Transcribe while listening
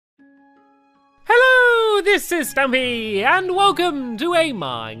this is Stampy, and welcome to a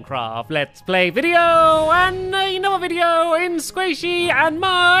Minecraft Let's Play video, and another video in Squishy and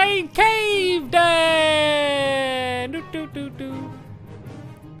my cave den.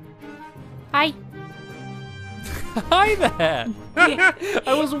 Hi. Hi there.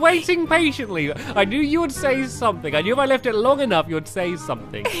 I was waiting patiently. I knew you would say something. I knew if I left it long enough, you would say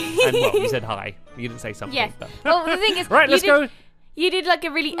something. And well, you said hi. You didn't say something. Yes. But... Well, the thing is, right, let's go. You did like a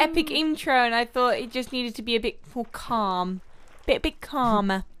really epic intro, and I thought it just needed to be a bit more calm, bit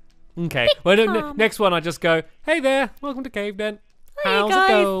calmer. Okay. Well, next one, I just go, hey there, welcome to Cave Den. Hi, How's guys.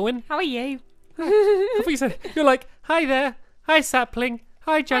 it going? How are you? I thought you said, you're like, hi there, hi sapling,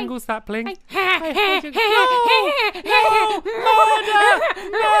 hi jungle sapling. Hi, jungle.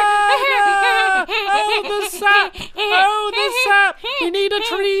 No, the sap! Oh, the sap! We need a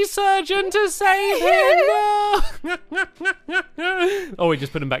tree surgeon to save him! No! Oh, we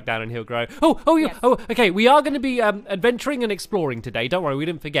just put him back down and he'll grow. Yes. Okay, we are going to be adventuring and exploring today. Don't worry, we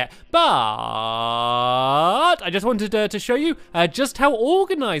didn't forget. But I just wanted to show you just how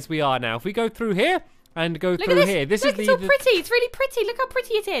organised we are now. If we go through here and go Look through at this. here. This Look, is it's all pretty. It's really pretty. Look how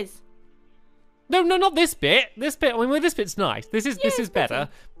pretty it is. No, not this bit. This bit, I mean, well, this bit's nice. This is it's better.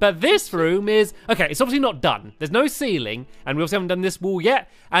 But this room is, okay, it's obviously not done. There's no ceiling, and we also haven't done this wall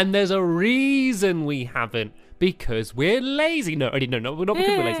yet, and there's a reason we haven't. Because we're lazy. No, we're not because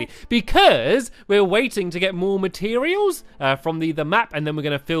we're lazy. Because we're waiting to get more materials from the map, and then we're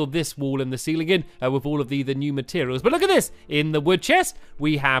going to fill this wall and the ceiling in with all of the new materials. But look at this. In the wood chest,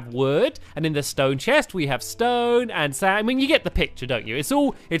 we have wood, and in the stone chest, we have stone and sand. I mean, you get the picture, don't you? It's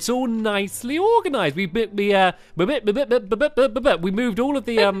all nicely organised. We moved all of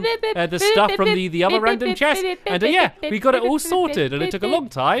the stuff from the other random chest, and yeah, we got it all sorted, and it took a long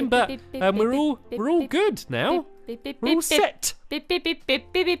time, but we're all good now. We're all set.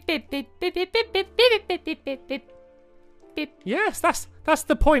 Yes, that's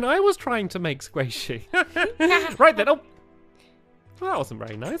the point I was trying to make, Squishy. Right then. Oh, that wasn't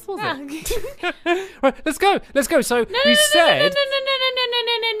very nice, was it? Right, let's go. So we said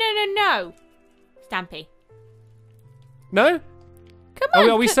No. Stampy. No. Come on.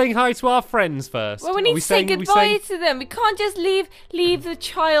 Are we saying hi to our friends first? Well, we need to say goodbye to them. We can't just leave the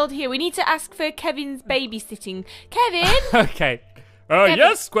child here. We need to ask for Kevin's babysitting. Kevin? Okay.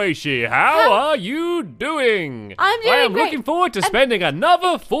 Yes, Squishy, how are you doing? I'm doing I am great. looking forward to spending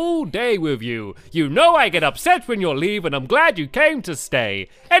another full day with you. You know I get upset when you leave, and I'm glad you came to stay.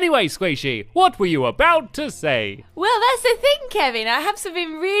 Anyway, Squishy, what were you about to say? Well, that's the thing, Kevin. I have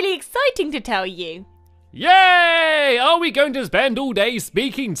something really exciting to tell you. Yay! Are we going to spend all day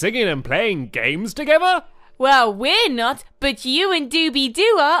speaking, singing, and playing games together? Well, we're not, but you and Doobie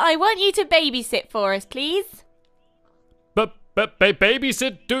Doo are. I want you to babysit for us, please. But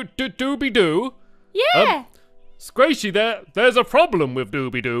babysit Doobie Doo? Yeah. Squishy, there's a problem with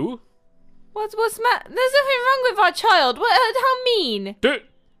Doobie Doo. What's There's nothing wrong with our child. How mean?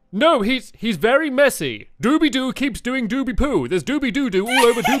 No, he's very messy. Doobie Doo keeps doing Doobie Poo. There's Doobie Doo Doo all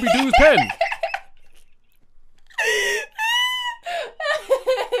over Doobie Doo's pen.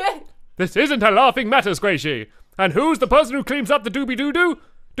 This isn't a laughing matter, Squishy. And who's the person who cleans up the Doobie Doo Doo?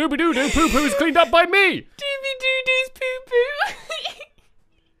 Doobie Doo Doo Poo Poo is cleaned up by me. Doobie Doo Doo's poo poo.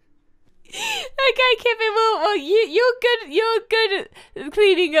 Okay, Kevin. Well, you're good at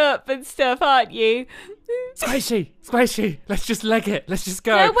cleaning up and stuff, aren't you? Squishy, let's just leg it. Let's just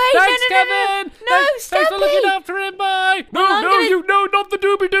go. No, wait, Thanks, no, Kevin. Thanks for Stampy. looking after him. Bye. Well, No, not the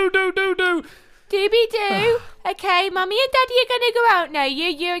Doobie Doo Doo Doo Doo. Doobie Doo. Okay, Mummy and Daddy are going to go out now.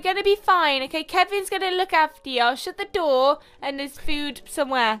 You're going to be fine. Okay, Kevin's going to look after you. I'll shut the door and there's food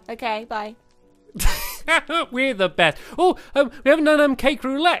somewhere. Okay, bye. We're the best. Oh, we haven't done cake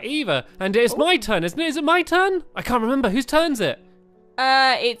roulette either. And it's my turn, isn't it? Is it my turn? I can't remember. Whose turn's it?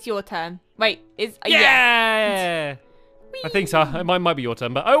 It's your turn. Wait, Yeah! I think so. It might be your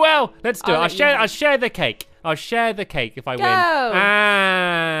turn, but oh well. Let's do it. I'll share the cake. I'll share the cake if I win.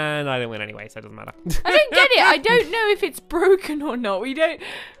 And I don't win anyway, so it doesn't matter. I don't get it. I don't know if it's broken or not. We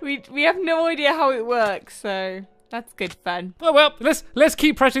have no idea how it works, so that's good fun. Oh well, let's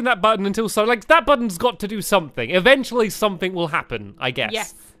keep pressing that button until that button's got to do something. Eventually something will happen, I guess.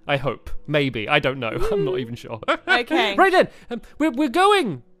 Yes. I hope. Maybe. I don't know. I'm not even sure. Okay. Right then. We're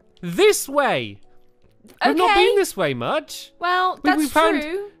going this way. We've not been this way much. Well, that's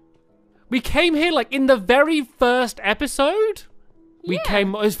true. We came here like in the very first episode. We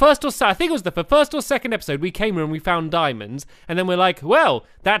came, it was first or second, I think it was the first or second episode, we came here and we found diamonds, and then we're like, well,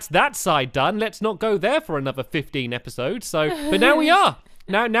 that's that side done, let's not go there for another 15 episodes, so, but now we are.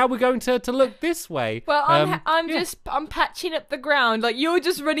 now we're going to look this way. Well, I'm patching up the ground. Like, you're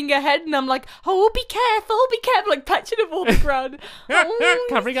just running ahead, and I'm like, oh, be careful, like patching up all the ground.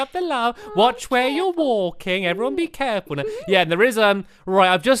 Covering up the lava. Watch where you're walking. Everyone be careful. Now. Yeah, and there is right,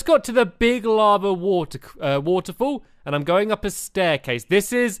 I've just got to the big lava waterfall, and I'm going up a staircase.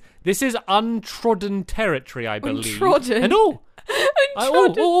 This is untrodden territory, I believe. Untrodden?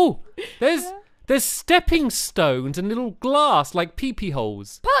 And there's stepping stones and little glass like pee-pee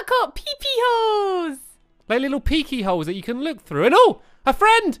holes. Parkour pee-pee holes. Like little peeky holes that you can look through. And a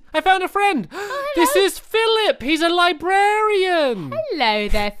friend! I found a friend! This is Philip! He's a librarian! Hello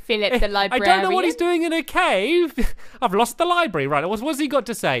there, Philip the librarian. I don't know what he's doing in a cave. I've lost the library. Right, what's he got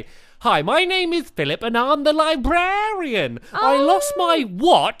to say? Hi, my name is Philip and I'm the librarian. I lost my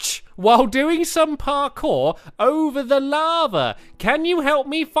watch while doing some parkour over the lava. Can you help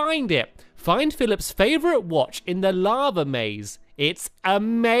me find it? Find Philip's favourite watch in the lava maze. It's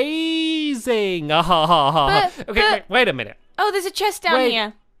amazing. Okay, wait a minute. Oh, there's a chest down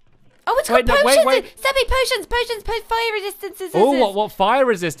here. Oh, it's got potions. Sabby, potions, fire resistance. Oh, what fire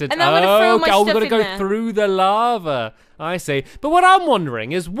resistance? And I'm going to throw my stuff we're going to go there. through the lava. I see. But what I'm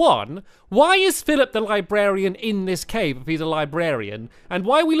wondering is, one, why is Philip the librarian in this cave if he's a librarian? And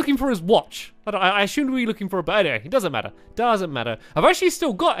why are we looking for his watch? I assumed we were looking for a... But anyway, it doesn't matter. Doesn't matter. I've actually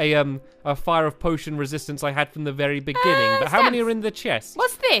still got a fire of potion resistance I had from the very beginning. But how many are in the chest?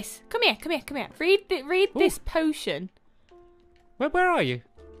 What's this? Come here. Read this potion. Where are you?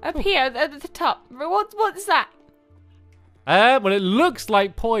 Up here at the top. What's that? Well, it looks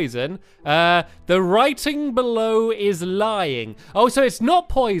like poison. The writing below is lying. Oh, so it's not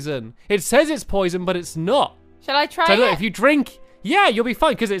poison. It says it's poison, but it's not. Shall I try so it? Look, if you drink, yeah, you'll be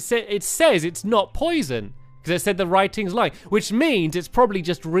fine because it says it's not poison because it said the writing's lying, which means it's probably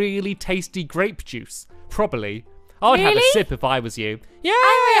just really tasty grape juice. Probably. I'd have a sip if I was you. Yeah.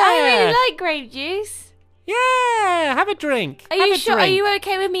 I really like grape juice. Yeah, have a drink. Are you sure? Are you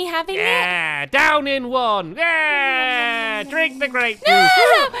okay with me having it? Yeah, down in one. Yeah, drink the grape juice.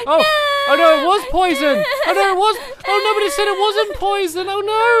 Oh no, it was poison. Oh no, it was. Oh no, but it said it wasn't poison. Oh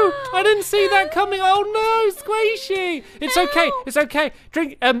no, I didn't see that coming. Oh no, squishy. It's okay. It's okay.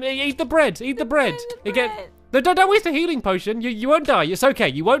 Drink. Eat the bread. Eat the bread. No, don't waste a healing potion. You won't die. It's okay.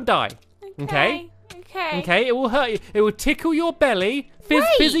 You won't die. Okay. Okay. It will hurt you. It will tickle your belly.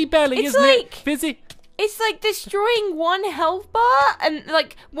 Fizzy belly, isn't it? Fizzy. It's like destroying one health bar and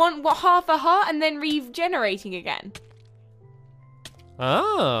like half a heart and then regenerating again.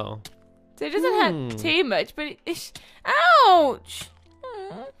 Oh. So it doesn't hurt too much, but it's ouch.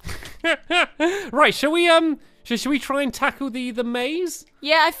 Right, shall we try and tackle the maze?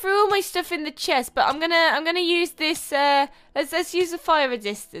 Yeah, I threw all my stuff in the chest, but I'm gonna use this. Let's use the fire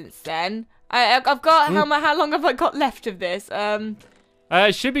resistance then. I've got how long have I got left of this?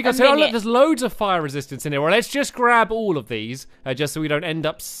 It should be good. So, look, there's loads of fire resistance in here. Well, let's just grab all of these, just so we don't end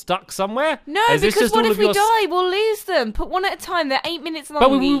up stuck somewhere. No, because what if we die? We'll lose them. Put one at a time. They're 8 minutes long.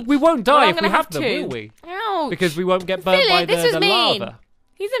 But we won't die if we have them, will we? Ouch. Because we won't get burnt by the lava.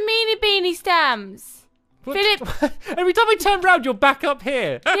 He's a meanie beanie Stams. Philip. Every time I turn round, you're back up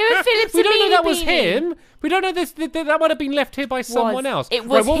here. Yeah, but Philip's we don't know that was him. We don't know that might have been left here by someone else. It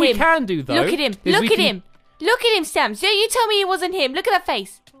was what him. we can do, though... Look at him. Look at him, Stams. You tell me it wasn't him. Look at that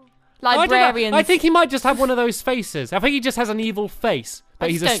face. Librarians. I think he might just have one of those faces. I think he just has an evil face,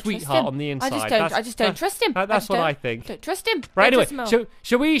 but he's a sweetheart on the inside. I just don't trust him. That's what I think. Don't trust him. Right, anyway,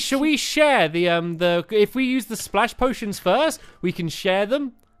 shall we share the if we use the splash potions first, we can share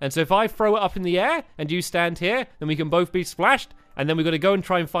them. And so if I throw it up in the air and you stand here, then we can both be splashed, and then we've got to go and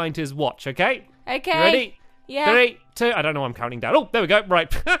try and find his watch, okay? Okay. You ready? Yeah. 3, 2, I don't know, I'm counting down. Oh, there we go.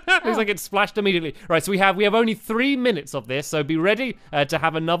 Right. Looks like it's splashed immediately. Right, so we have only 3 minutes of this, so be ready to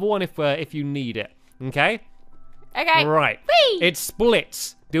have another one if you need it. Okay? Okay. Right. Whee! It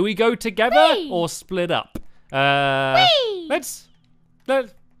splits. Do we go together or split up? Whee! Let's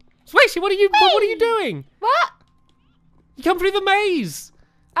Swishy, what are you doing? What? You come through the maze.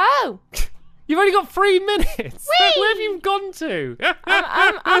 Oh. You've only got 3 minutes. Whee! Where have you gone to?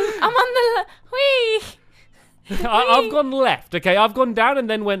 I'm on the whee. I've gone left, okay? I've gone down and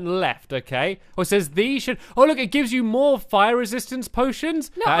then went left, okay? Oh, it says these should... Oh, look, it gives you more fire resistance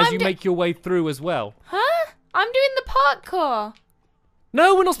potions as you make your way through as well. Huh? I'm doing the parkour.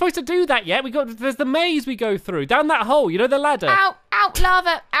 No, we're not supposed to do that yet. There's the maze we go through. Down that hole, you know, the ladder. Ow,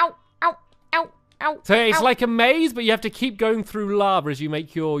 lava. Ow. ow. So it's ow. like a maze, but you have to keep going through lava as you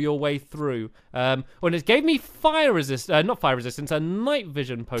make your way through. And it gave me not fire resistance, night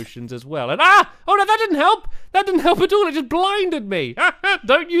vision potions as well. And oh no, that didn't help. That didn't help at all. It just blinded me.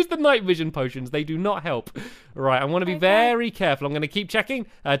 Don't use the night vision potions. They do not help. Right, I want to be very careful. I'm going to keep checking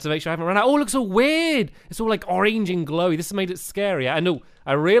to make sure I haven't run out. Oh, it looks so weird. It's all like orange and glowy. This has made it scarier. And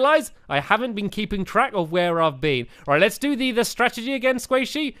I realise I haven't been keeping track of where I've been. All right, let's do the strategy again,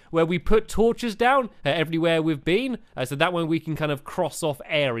 Squishy, where we put torches down everywhere we've been, so that way we can kind of cross off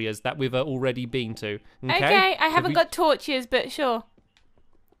areas that we've already been to. Okay, I haven't got torches, but sure.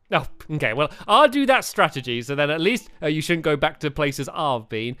 Oh, okay. Well, I'll do that strategy, so then at least you shouldn't go back to places I've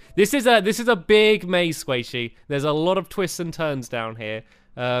been. This is a big maze, Squishy. There's a lot of twists and turns down here.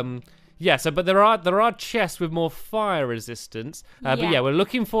 Yeah, but there are chests with more fire resistance. But yeah, we're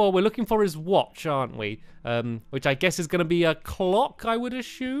looking for his watch, aren't we? Which I guess is going to be a clock, I would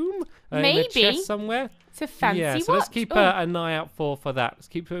assume. Maybe in a chest somewhere. It's a fancy watch. Yeah, so let's keep an eye out for that. Let's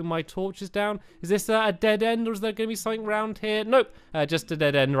keep putting my torches down. Is this a dead end, or is there going to be something around here? Nope, just a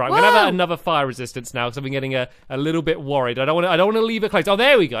dead end. Right, we're gonna have another fire resistance now, because I've been getting a little bit worried. I don't want to leave it close. Oh,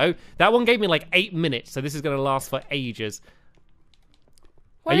 there we go. That one gave me like 8 minutes, so this is going to last for ages.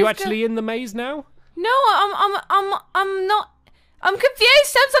 Are you actually in the maze now? No, I'm not. I'm confused.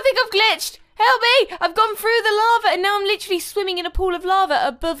 Something I've glitched. Help me! I've gone through the lava and now I'm literally swimming in a pool of lava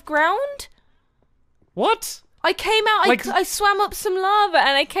above ground. What? I came out. Like... I swam up some lava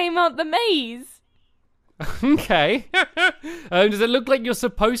and I came out the maze. Okay. Does it look like you're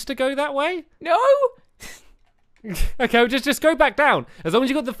supposed to go that way? No. Okay, well, just go back down. As long as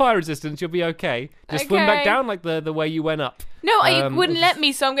you got the fire resistance, you'll be okay. Just swim back down like the way you went up. No, it wouldn't let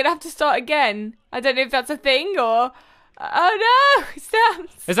me, so I'm gonna have to start again. I don't know if that's a thing or. Oh no! Stop!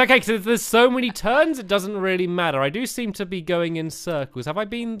 It's okay because there's so many turns. It doesn't really matter. I do seem to be going in circles. Have I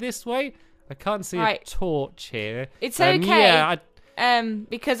been this way? I can't see a torch here. It's okay. Yeah.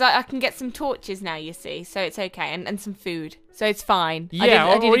 Because I can get some torches now, you see, so it's okay, and some food, so it's fine. Yeah,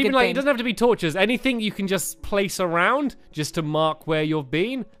 I did or a even good like thing. it doesn't have to be torches. Anything you can just place around just to mark where you've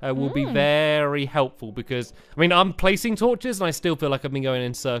been will be very helpful. Because I mean, I'm placing torches and I still feel like I've been going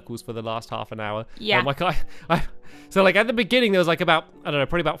in circles for the last half an hour. Yeah. So like at the beginning there was like about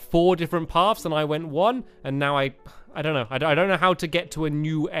probably about 4 different paths, and I went one, and now I don't know. I don't know how to get to a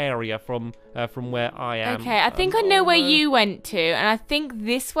new area from where I am. Okay, I think I know where you went to, and I think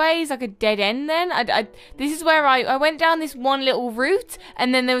this way is like a dead end then. This is where I went down this one little route,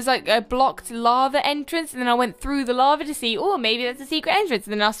 and then there was like a blocked lava entrance, and then I went through the lava to see, oh, maybe that's a secret entrance,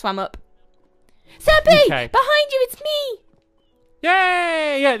 and then I swam up. Zappy! Okay. Behind you, it's me!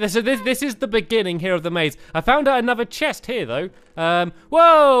 Yay! Yeah, so this is the beginning here of the maze. I found out another chest here, though.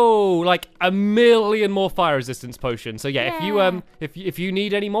 Whoa! Like 1,000,000 more fire resistance potions. So yeah, if you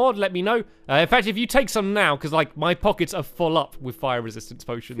need any more, let me know. In fact, if you take some now, because like my pockets are full up with fire resistance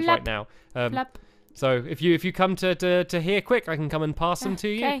potions right now. So if you come to here quick, I can come and pass them to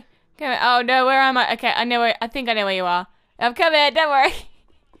you. Okay. Oh no, where am I? Okay, I think I know where you are. I'm coming. Don't worry.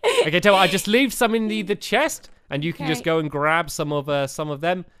 Okay, tell you what, I just leave some in the chest. And you can just go and grab some of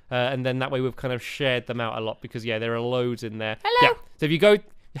them, and then that way we've kind of shared them out a lot, because yeah, there are loads in there. Hello. Yeah. So if you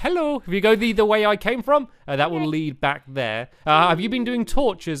go the way I came from, that will lead back there. Have you been doing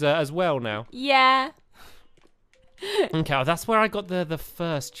torches as well now? Yeah. Okay, well, that's where I got the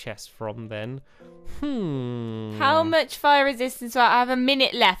first chest from then. How much fire resistance do I have? A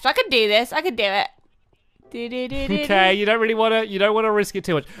minute left. I can do this. I can do it. Okay, you don't want to risk it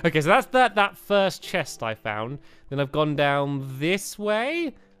too much. Okay, so that's that first chest I found. Then I've gone down this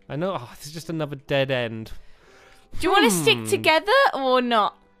way. I know. Oh, this is just another dead end. Do you want to stick together or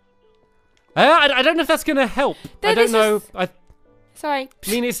not? I don't know if that's gonna help. I don't know. Sorry.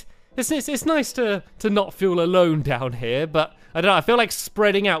 I mean, it's nice to not feel alone down here, but I don't know. I feel like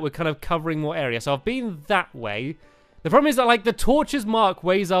spreading out. We're kind of covering more area. So I've been that way. The problem is that like the torches mark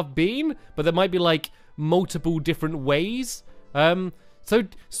ways I've been, but there might be like multiple different ways. So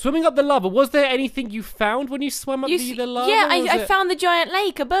swimming up the lava, was there anything you found when you swam up the lava? Yeah, I found the giant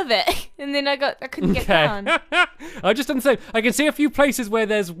lake above it, and then I couldn't get down. I just understand. I can see a few places where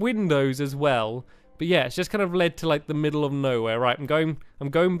there's windows as well, but yeah, it's just kind of led to like the middle of nowhere. Right, I'm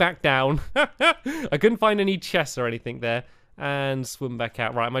going back down. I couldn't find any chests or anything there, and swim back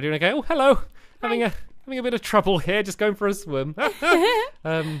out. Right, am I doing okay? Oh, hello. Having a bit of trouble here, just going for a swim.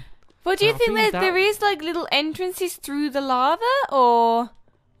 What do you think there is like little entrances through the lava, or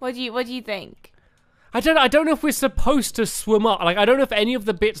what do you think? I don't know if we're supposed to swim up. Like, I don't know if any of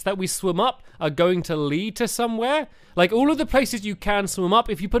the bits that we swim up are going to lead to somewhere. Like, all of the places you can swim up,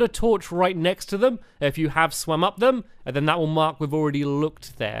 if you put a torch right next to them, if you have swum up them, and then that will mark we've already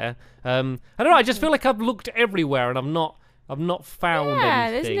looked there. I don't know, I just feel like I've looked everywhere and I've not found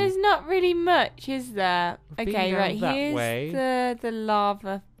anything. There's not really much, is there? Okay, right, that here's way. the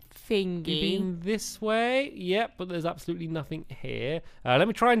lava thingy. You've been this way, yep, but there's absolutely nothing here. Let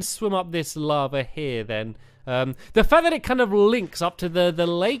me try and swim up this lava here then. The fact that it kind of links up to the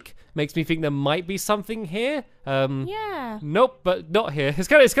lake makes me think there might be something here. Yeah. Nope, but not here. It's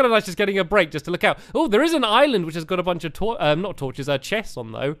kind of nice just getting a break just to look out. Oh, there is an island which has got a bunch of not torches, chests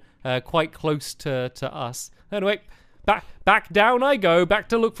on though, quite close to us. Anyway, back down I go, back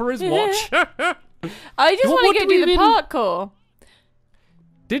to look for his watch. I just want to go do the parkour.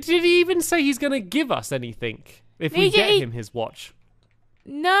 Did he even say he's going to give us anything if we get him his watch?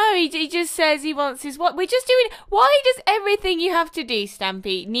 No, he just says he wants his watch. We're just doing... Why does everything you have to do,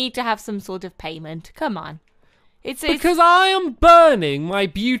 Stampy, need to have some sort of payment? Come on. Because I am burning my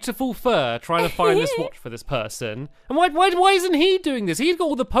beautiful fur trying to find this watch for this person. And why isn't he doing this? He's got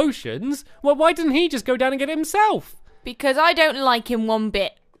all the potions. Well, why didn't he just go down and get it himself? Because I don't like him one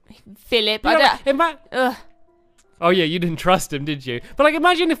bit, Philip. Ugh. Oh yeah, you didn't trust him, did you? But like,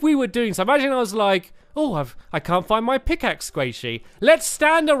 imagine if we were doing so. Imagine I was like, oh, I can't find my pickaxe, Squishy. Let's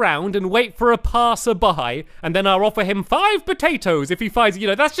stand around and wait for a passerby, and then I'll offer him 5 potatoes if he finds.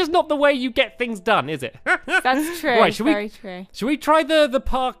 That's just not the way you get things done, is it? That's true. Right, very true. Should we try the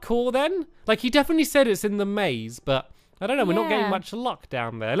parkour then? Like, he definitely said it's in the maze, but I don't know. We're not getting much luck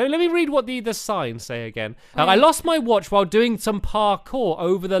down there. Let me read what the signs say again. I lost my watch while doing some parkour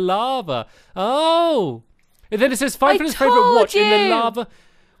over the lava. Oh. And then it says, find his favourite watch in the lava.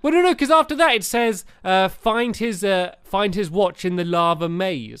 Well, no, because after that it says, find his watch in the lava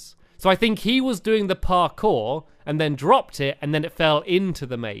maze. So I think he was doing the parkour and then dropped it, and then it fell into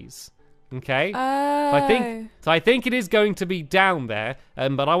the maze. Okay. Oh. So I think it is going to be down there.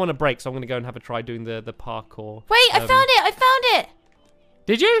 But I want a break, so I'm going to go and have a try doing the parkour. Wait, I found it.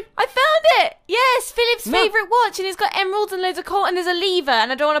 Did you? I found it. Yes, Philip's favourite watch, and it's got emeralds and loads of coal, and there's a lever, and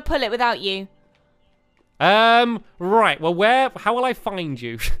I don't want to pull it without you. Right. Well, how will I find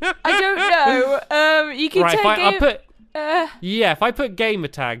you? I don't know. You can take it. If I put gamer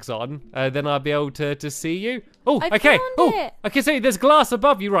tags on, then I'll be able to see you. Oh, I okay. found it. I can see there's glass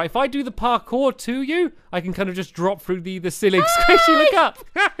above you, right? If I do the parkour to you, I can kind of just drop through the ceiling. Squishy, look up.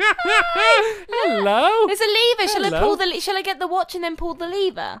 Hello. There's a lever. Shall I get the watch and then pull the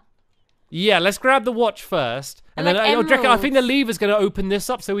lever? Yeah, let's grab the watch first, and then I think the lever's going to open this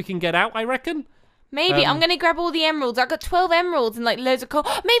up so we can get out. I reckon. Maybe. I'm going to grab all the emeralds. I've got 12 emeralds and loads of coal.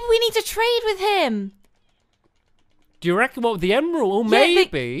 Maybe we need to trade with him. Do you reckon what with the emerald? Or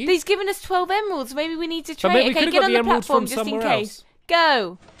maybe. He's given us 12 emeralds. Maybe we need to trade. Maybe Okay, get on the platform just in case.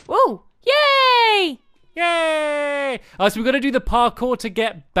 Go. Woo. Yay. Yay! So we've got to do the parkour to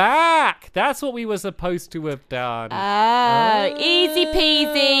get back. That's what we were supposed to have done. Easy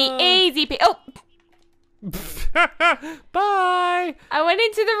peasy. Easy peasy. Oh. Bye. I went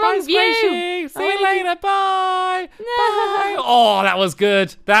into the wrong view. Squishy. See you later. Bye. No. Bye. Oh, that was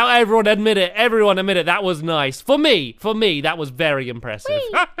good. Everyone admit it. That was nice. For me, that was very impressive.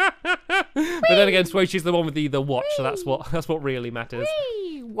 But then again, Squishy's the one with the watch, so that's what really matters.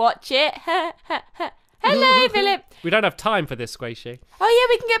 Whee. Watch it. Hello, Philip. We don't have time for this, Squishy. Oh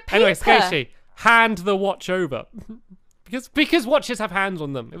yeah, we can get paper. Anyway, Squishy, hand the watch over. Because watches have hands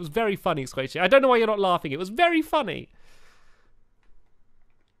on them. It was very funny, Squishy. I don't know why you're not laughing. It was very funny.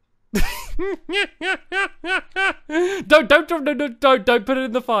 Don't put it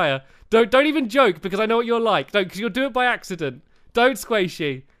in the fire. Don't even joke, because I know what you're like. Don't, because you'll do it by accident. Don't,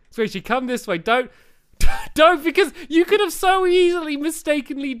 Squishy. Squishy, come this way. Don't, because you could have so easily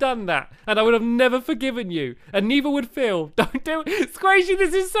mistakenly done that, and I would have never forgiven you, and neither would Phil. Don't do it. Squishy,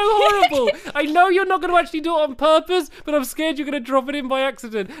 this is so horrible. I know you're not going to actually do it on purpose, but I'm scared you're going to drop it in by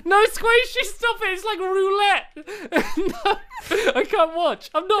accident. No, Squishy, stop it. It's like roulette. No, I can't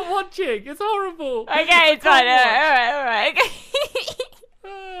watch. I'm not watching. It's horrible. Okay, it's fine. All right. Okay.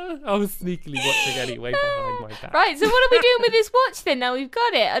 I was sneakily watching anyway behind my back. Right, so what are we doing with this watch then? Now we've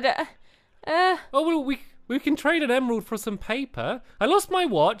got it. Oh, well, we can trade an emerald for some paper. I lost my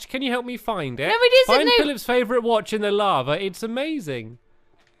watch. Can you help me find it? No, it isn't. Find Philip's favourite watch in the lava. It's amazing.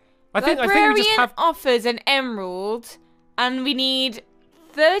 I think we just have... offers an emerald, and we need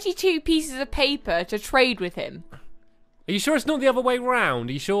 32 pieces of paper to trade with him. Are you sure it's not the other way round?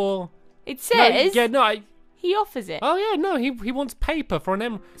 Are you sure? It says... He offers it. Oh, yeah, no, he wants paper for an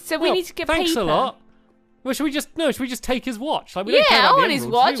emerald. So we need to get thanks paper. Thanks a lot. Well, should we just take his watch? Like, we yeah, don't care about I the want his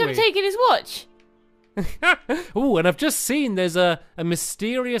emeralds, watch. do I'm we? taking his watch. Ooh, and I've just seen there's a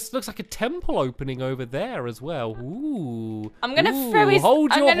mysterious, looks like a temple opening over there as well. Ooh. I'm gonna throw his.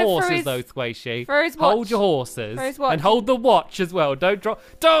 Hold I'm your gonna throw horses his- though, Squishy. throw his watch. Hold your horses. Throw his watch. And hold the watch as well. Don't drop.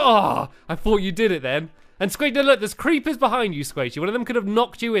 Oh, I thought you did it then. And Squishy, look, there's creepers behind you, Squishy. One of them could have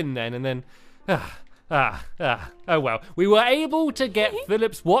knocked you in then, and then. Oh well. We were able to get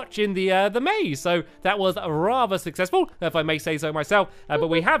Philip's watch in the maze, so that was rather successful, if I may say so myself. But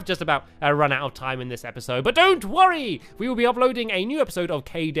we have just about run out of time in this episode. But don't worry, we will be uploading a new episode of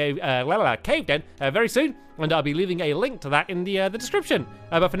Cave Den very soon, and I'll be leaving a link to that in the description.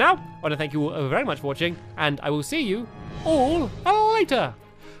 But for now, I want to thank you all very much for watching, and I will see you all later.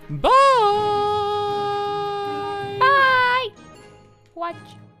 Bye. Bye. Watch.